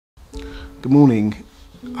Good morning.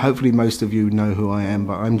 Hopefully most of you know who I am,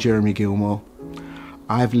 but I'm Jeremy Gilmore.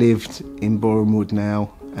 I've lived in Borehamwood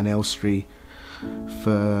now and Elstree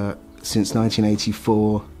since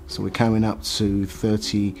 1984, so we're coming up to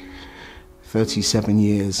 37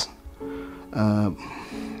 years.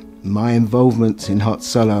 My involvement in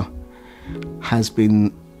Hatzola has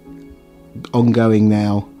been ongoing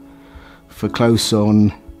now for close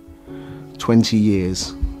on 20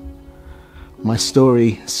 years. My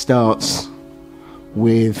story starts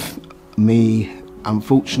with me,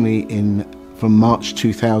 unfortunately, from March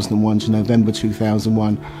 2001 to November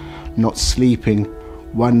 2001, not sleeping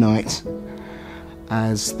one night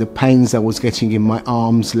as the pains I was getting in my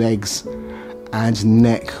arms, legs and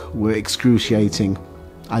neck were excruciating.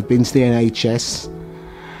 I'd been to the NHS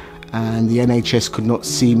and the NHS could not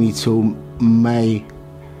see me till May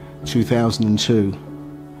 2002.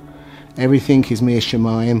 Everything is mere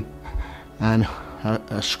shemayim, and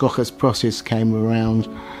a shkochas process came around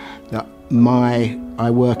that I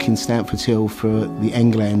work in Stamford Hill for the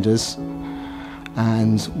Englanders,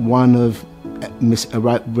 and one of Miss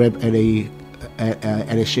Reb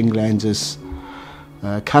Elish Englander's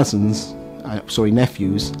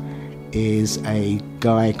nephews is a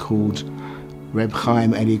guy called Reb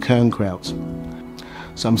Chaim Eli Kernkraut.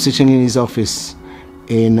 So I'm sitting in his office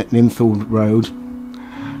in Linfield Road,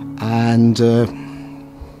 and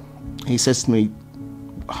he says to me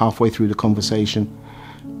halfway through the conversation,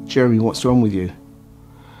 "Jeremy, what's wrong with you?"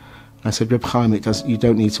 I said, "Reb Chaim, you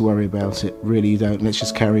don't need to worry about it. Really, you don't. Let's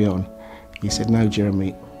just carry on." He said, "No,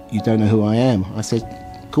 Jeremy, you don't know who I am." I said,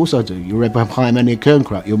 "Of course I do. You're Reb Chaim Eli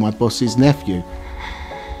Kernkraut. You're my boss's nephew."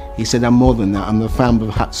 He said, "I'm more than that. I'm the founder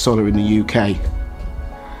of Hatzola in the UK.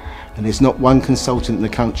 And there's not one consultant in the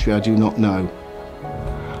country I do not know.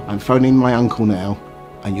 I'm phoning my uncle now,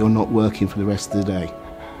 and you're not working for the rest of the day.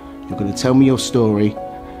 You're going to tell me your story,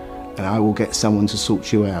 and I will get someone to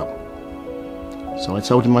sort you out." So I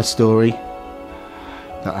told him my story,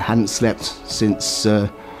 that I hadn't slept since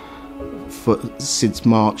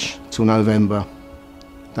March till November,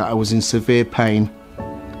 that I was in severe pain,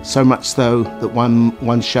 so much so that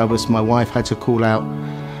one Shabbos my wife had to call out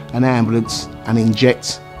an ambulance and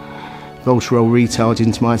inject Voltarol retard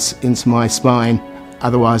into my spine,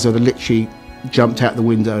 otherwise I'd have literally jumped out the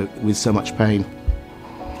window with so much pain.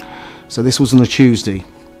 So this was on a Tuesday.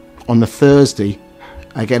 On the Thursday,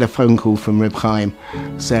 I get a phone call from Reb Chaim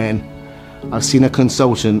saying, "I've seen a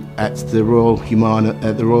consultant at the Royal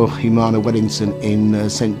Humana Wellington in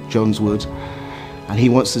St John's Wood, and he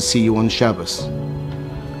wants to see you on Shabbos."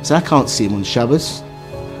 So I can't see him on Shabbos.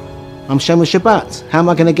 I'm Shomer Shabbat. How am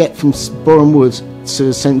I going to get from Borehamwood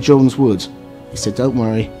to St John's Wood? He said, "Don't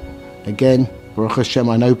worry. Again, Baruch Hashem,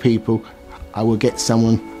 I know people. I will get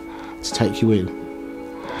someone to take you in."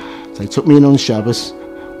 So they took me in on Shabbos,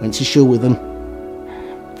 went to shul with them,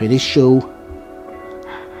 finished shul,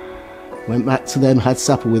 went back to them, had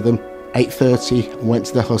supper with them, 8:30, and went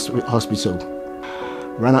to the hospital.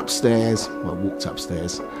 Ran upstairs, walked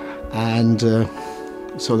upstairs, and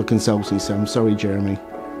saw the consultant. He said, "I'm sorry, Jeremy.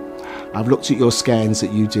 I've looked at your scans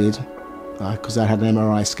that you did, because I had an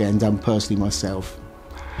MRI scan done personally myself.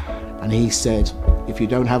 And he said, if you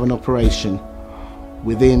don't have an operation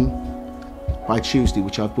by Tuesday,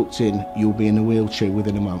 which I've booked in, you'll be in a wheelchair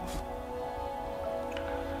within a month."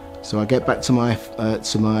 So I get back to my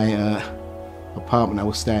apartment I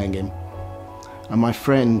was staying in, and my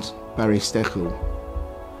friend Barry Stechel,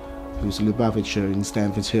 who's a Lubavitcher in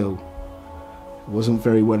Stamford Hill, wasn't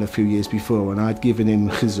very well a few years before, and I'd given him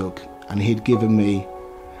chizuk, and he'd given me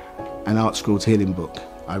an Art Scroll to Healing book.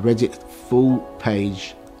 I read it full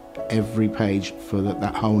page, every page for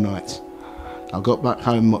that whole night. I got back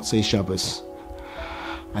home Motzei Shabbos.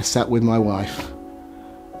 I sat with my wife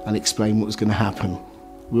and explained what was going to happen.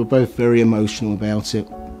 We were both very emotional about it.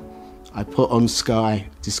 I put on Sky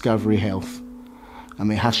Discovery Health, and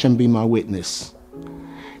may Hashem be my witness.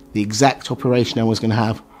 The exact operation I was going to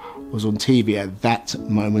have was on TV at that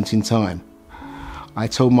moment in time. I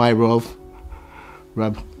told my Rav,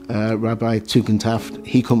 Rabbi Tukentaft,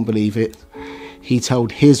 he couldn't believe it. He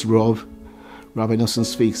told his Rav, Rabbi Nosson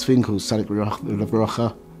Finkel, Sadik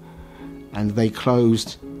Bracha, and they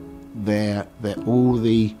closed all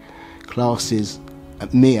the classes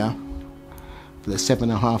at Mia for the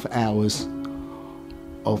 7.5 hours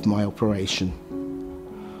of my operation.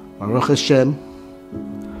 Baruch Hashem,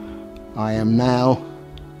 I am now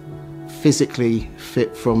physically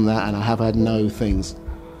fit from that, and I have had no things.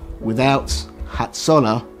 Without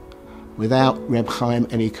Hatzola, without Reb Chaim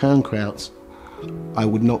Eli Kernkraut, I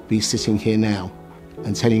would not be sitting here now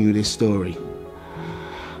and telling you this story.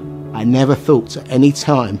 I never thought at any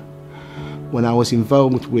time when I was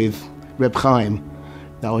involved with Reb Chaim,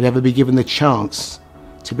 that I would ever be given the chance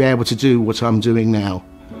to be able to do what I'm doing now.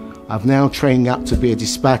 I've now trained up to be a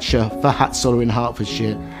dispatcher for Hatzola in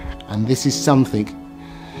Hertfordshire, and this is something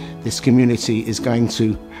this community is going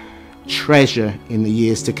to treasure in the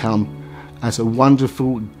years to come as a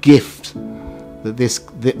wonderful gift that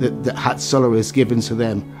that Hatzola has given to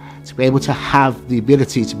them, to be able to have the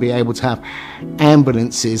ability to be able to have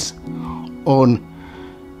ambulances on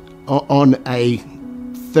a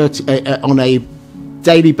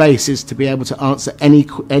daily basis, to be able to answer any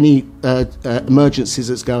emergencies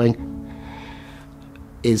that's going,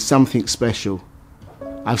 is something special.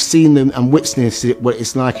 I've seen them and witnessed it, what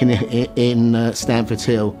it's like in Stamford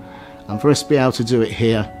Hill, and for us to be able to do it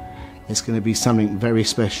here, it's going to be something very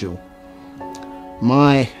special.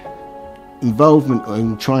 My involvement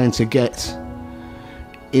in trying to get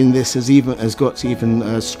in this has got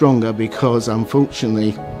even stronger, because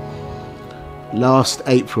unfortunately last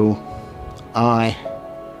April I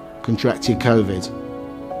contracted COVID,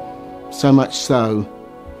 so much so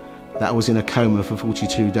that I was in a coma for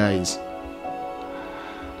 42 days.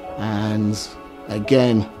 And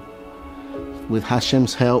again, with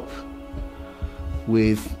Hashem's help,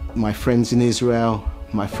 with my friends in Israel,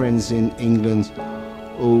 my friends in England,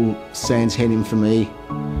 all saying Tehillim for me,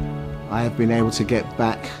 I have been able to get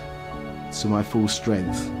back to my full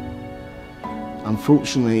strength.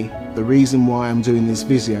 Unfortunately, the reason why I'm doing this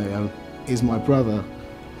video is my brother,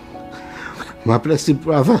 my blessed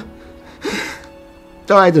brother,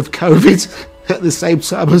 died of COVID at the same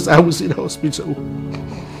time as I was in hospital.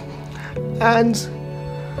 And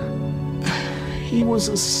he was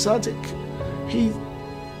a tzaddik. He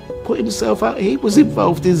put himself out. He was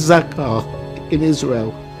involved in Zakah in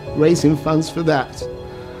Israel, raising funds for that.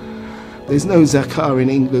 There's no Zakah in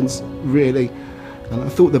England, really. And I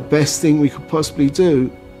thought the best thing we could possibly do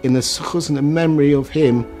in the sukkahs and the memory of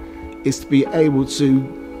him is to be able to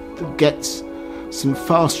get some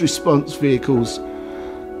fast response vehicles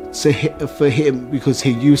for him, because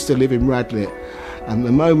he used to live in Radlett. And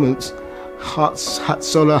the moment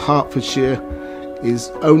Hatzola Hertfordshire is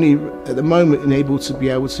only at the moment enabled to be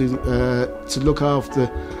able to look after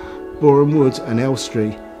Boreham Wood and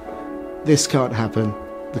Elstree. This can't happen.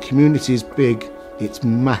 The community is big, it's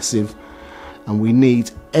massive, and we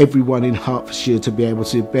need everyone in Hertfordshire to be able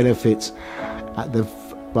to benefit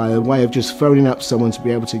by way of just phoning up someone to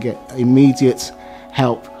be able to get immediate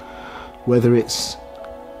help, whether it's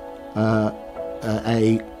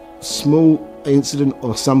a small incident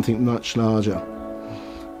or something much larger.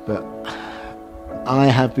 But I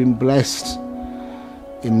have been blessed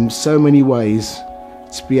in so many ways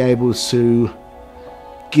to be able to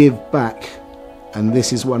give back, and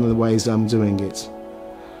this is one of the ways I'm doing it.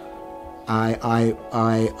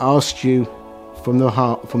 I asked you from the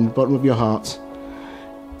heart, from the bottom of your heart,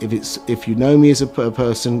 if you know me as a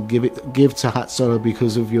person, give to Hatzola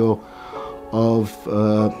because of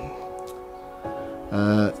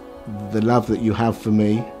the love that you have for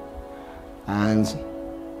me. And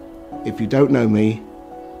if you don't know me,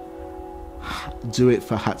 do it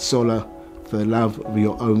for Hatzola, for the love of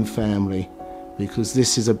your own family, because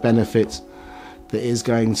this is a benefit that is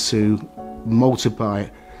going to multiply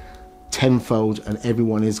tenfold, and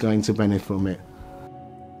everyone is going to benefit from it.